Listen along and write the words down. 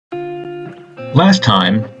Last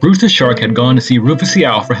time, Bruce the shark had gone to see Rufus the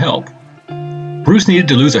owl for help. Bruce needed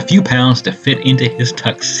to lose a few pounds to fit into his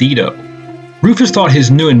tuxedo. Rufus thought his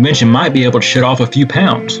new invention might be able to shed off a few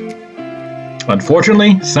pounds.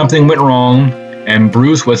 Unfortunately, something went wrong, and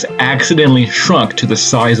Bruce was accidentally shrunk to the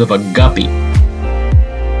size of a guppy.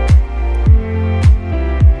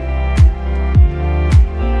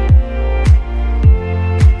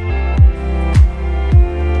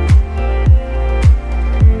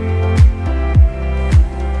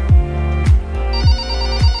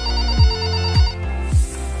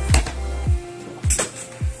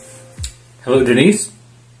 Hello, Denise?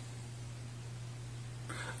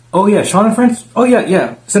 Oh yeah, Sean and friends? Oh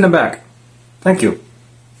yeah, send them back. Thank you.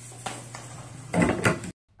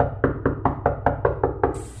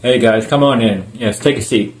 Hey guys, come on in. Yes, take a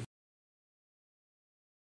seat.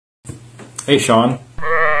 Hey Sean,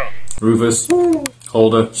 Rufus,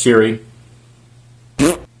 Hulda, Siri,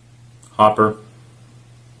 Hopper.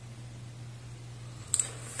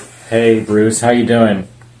 Hey Bruce, how you doing?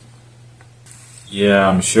 Yeah,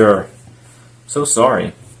 I'm sure. So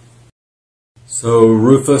sorry. So,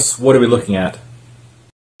 Rufus, what are we looking at?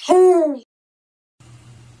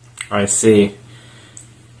 I see.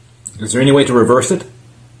 Is there any way to reverse it?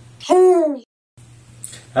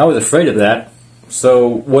 I was afraid of that. So,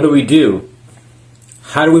 what do?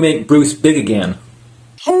 How do we make Bruce big again?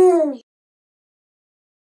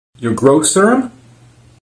 Your growth serum?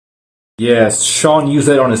 Yes, Sean used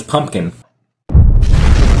that on his pumpkin.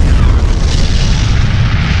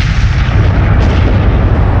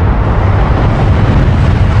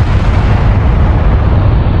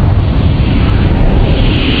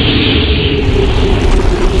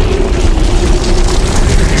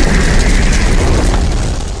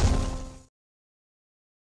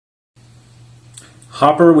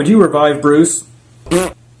 Hopper, would you revive Bruce?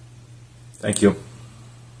 Thank you.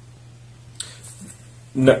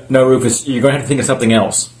 No, Rufus, you're going to have to think of something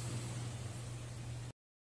else.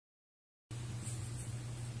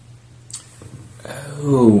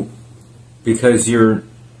 Oh, because you're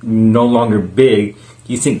no longer big,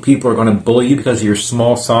 you think people are going to bully you because of your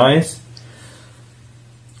small size?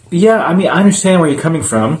 Yeah, I mean, I understand where you're coming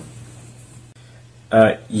from.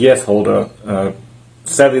 Yes, Hulda.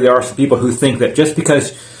 Sadly, there are some people who think that just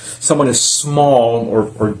because someone is small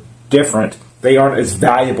or different, they aren't as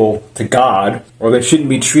valuable to God, or they shouldn't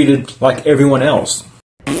be treated like everyone else.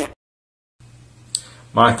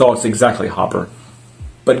 My thoughts exactly, Hopper.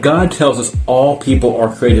 But God tells us all people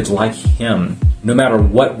are created like Him, no matter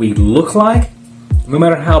what we look like, no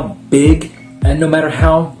matter how big, and no matter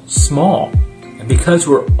how small. And because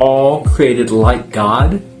we're all created like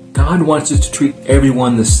God, God wants us to treat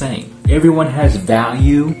everyone the same. Everyone has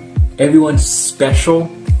value. Everyone's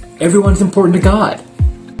special. Everyone's important to God.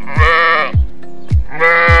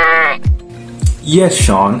 Yes,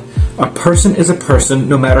 Sean, a person is a person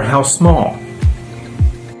no matter how small.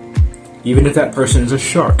 Even if that person is a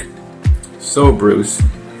shark. So, Bruce,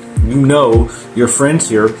 you know your friends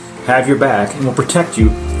here have your back and will protect you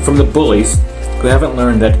from the bullies who haven't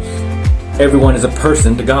learned that everyone is a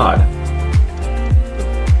person to God.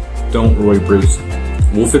 Don't worry, Bruce.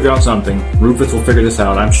 We'll figure out something. Rufus will figure this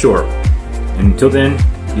out, I'm sure. And until then,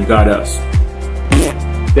 you got us.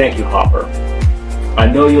 Thank you, Hopper. I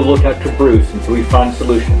know you'll look after Bruce until we find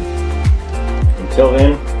solutions. Until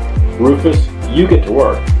then, Rufus, you get to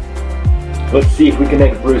work. Let's see if we can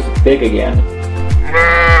make Bruce big again.